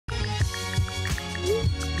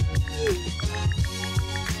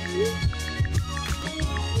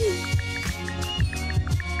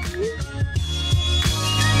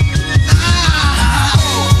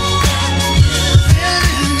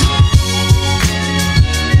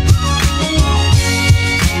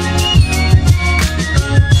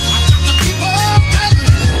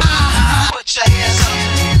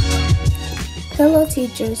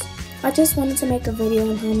teachers. I just wanted to make a video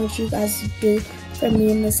on how much you guys do for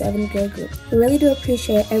me in the 7th grade group. We really do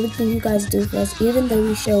appreciate everything you guys do for us, even though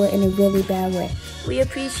we show it in a really bad way. We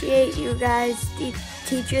appreciate you guys, the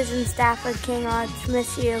teachers and staff at King Arts.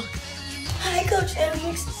 Miss you. Hi, Coach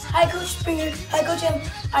Hendricks. Hi, Coach Springer. Hi, Coach M.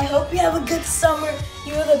 I hope you have a good summer.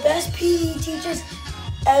 You are the best PE teachers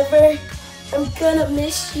ever. I'm gonna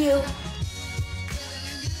miss you.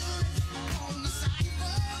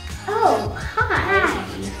 Oh, hi.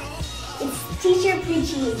 It's Teacher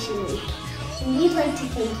Appreciation Week, and we'd like to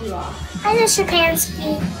thank you all. Hi, Mr.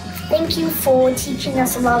 Pansky. Thank you for teaching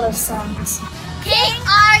us a lot of songs. King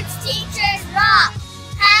Arts Teachers Rock!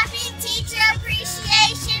 Happy Teacher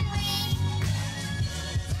Appreciation Week!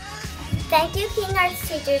 Thank you, King Arts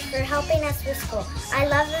teachers, for helping us with school. I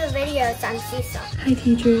love the videos on Seesaw. Hi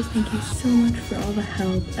teachers, thank you so much for all the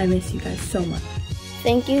help. I miss you guys so much.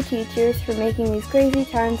 Thank you, teachers, for making these crazy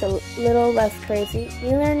times a little less crazy.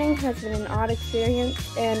 E-learning has been an odd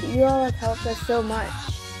experience, and you all have helped us so much.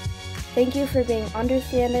 Thank you for being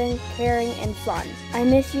understanding, caring, and fun. I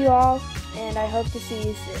miss you all, and I hope to see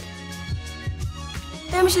you soon.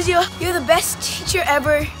 Hey, Mrs. Yo, you're the best teacher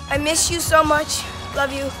ever. I miss you so much.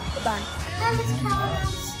 Love you. Bye-bye. Hi, Miss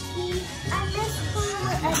Kalinowski. I miss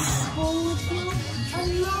going at school with you. I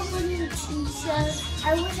love when you teach us.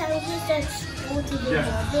 I wish I was at school to give you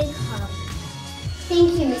a big hug.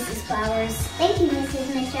 Thank you, Mrs. Flowers. Thank you, Mrs.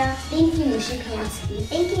 Mitchell. Thank you, Mr. Pansky.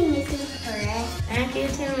 Thank you, Mrs. Perez. Thank you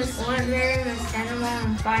to Miss Woodbury, Miss Cinema,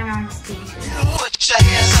 and Fine Arts teachers.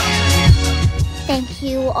 Thank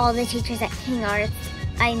you, all the teachers at King Arts.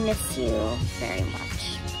 I miss you very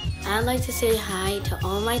much. I'd like to say hi to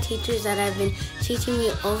all my teachers that have been teaching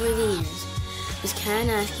me over the years. Miss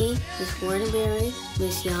Karanaski, Miss Waterbury,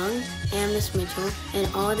 Miss Young, and Miss Mitchell, and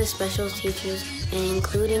all the special teachers, and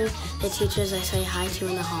including the teachers I say hi to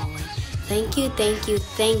in the hallway. Thank you, thank you,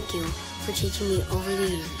 thank you for teaching me over the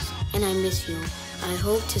years, and I miss you. I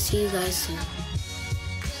hope to see you guys soon.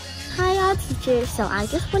 Hi, all teachers. So I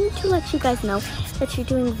just wanted to let you guys know that you're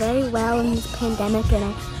doing very well in this pandemic, and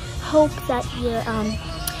I hope that you're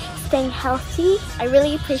staying healthy. I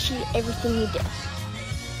really appreciate everything you do.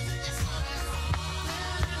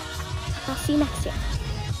 I'll see you next year.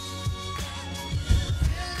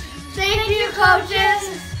 Thank you,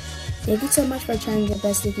 coaches! Thank you so much for trying your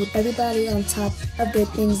best to keep everybody on top of their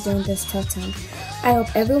things during this tough time. I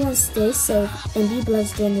hope everyone stays safe and be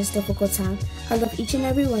blessed during this difficult time. I love each and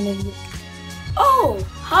every one of you. Oh,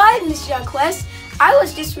 hi, Miss Jacquez. I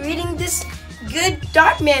was just reading this good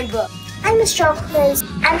Darkman book. Hi, Miss Jacquez.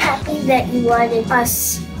 I'm happy that you wanted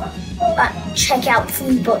us check out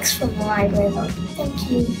free books from the library. Thank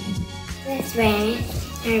you. Miss Ryan,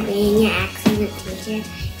 for being your excellent teacher,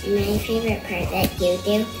 and my favorite part that you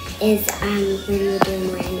do is when you do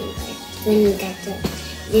morning work. When you get to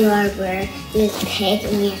do our word, use pig,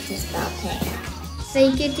 and we have to spell pig.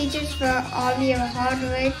 Thank you, teachers, for all your hard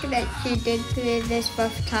work that you did through this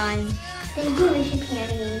rough time. Thank you, Mr.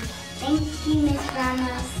 Perry. Thank you, Miss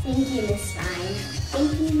Ramos. Thank you, Miss Ryan.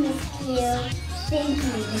 Thank you, Miss Keel. Thank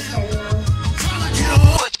you, Miss Hello.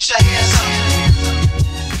 Put your hands up.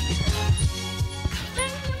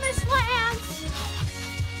 Thank you, Miss Lance.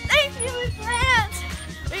 Thank you, Miss Lance.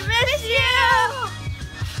 We miss you.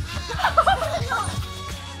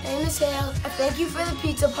 Hey, Miss Hale, I thank you for the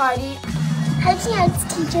pizza party. Hi, King Arts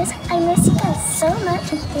teachers. I miss you guys so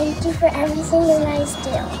much, and thank you for everything you guys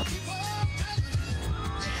do.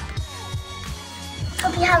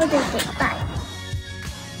 Hope you have a good day. Bye.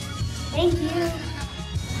 Thank you.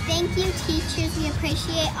 Thank you, teachers. We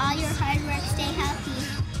appreciate all your hard work. Stay healthy.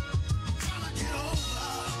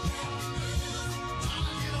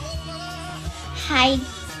 Hi,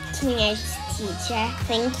 King Arts teacher.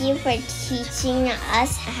 Thank you for teaching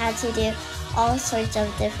us how to do all sorts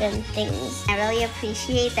of different things. I really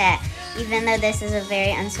appreciate that even though this is a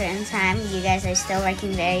very uncertain time, you guys are still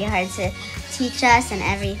working very hard to teach us and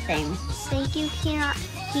everything. Thank you, King Arts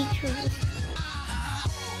teachers.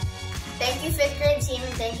 Thank you, 5th grade team,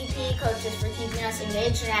 and thank you, PE coaches, for keeping us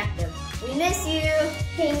engaged and active. We miss you.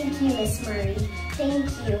 Thank you, Miss Murray. Thank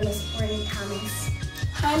you, Miss Gordon Thomas.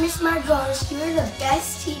 Hi, Miss Margolis. You are the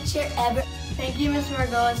best teacher ever. Thank you, Miss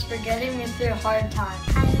Margolis, for getting me through a hard time.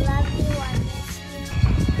 I love you. I miss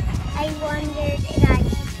you. I wondered if I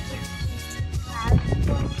could give you cloud for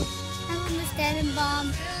me. Hello, Miss Denenbaum.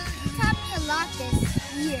 You taught me a lot this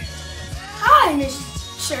year. Hi, Miss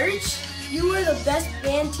Church. You were the best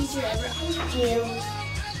band teacher ever. Thank you,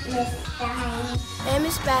 Miss Stein. And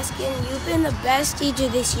Miss Baskin, you've been the best teacher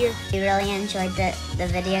this year. We really enjoyed the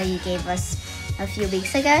video you gave us a few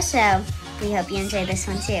weeks ago, so we hope you enjoyed this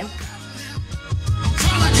one too.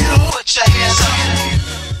 Put your hands up.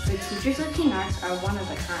 Teachers like Arts are one of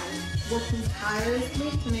a kind, working tirelessly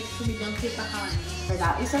to make sure we don't get behind. For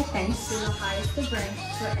that we say thanks to the highest of rank,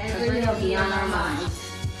 forever you'll be on our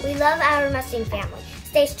minds. We love our Mustang family.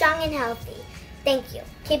 Stay strong and healthy. Thank you.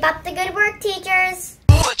 Keep up the good work, teachers.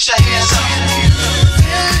 Put your hands up.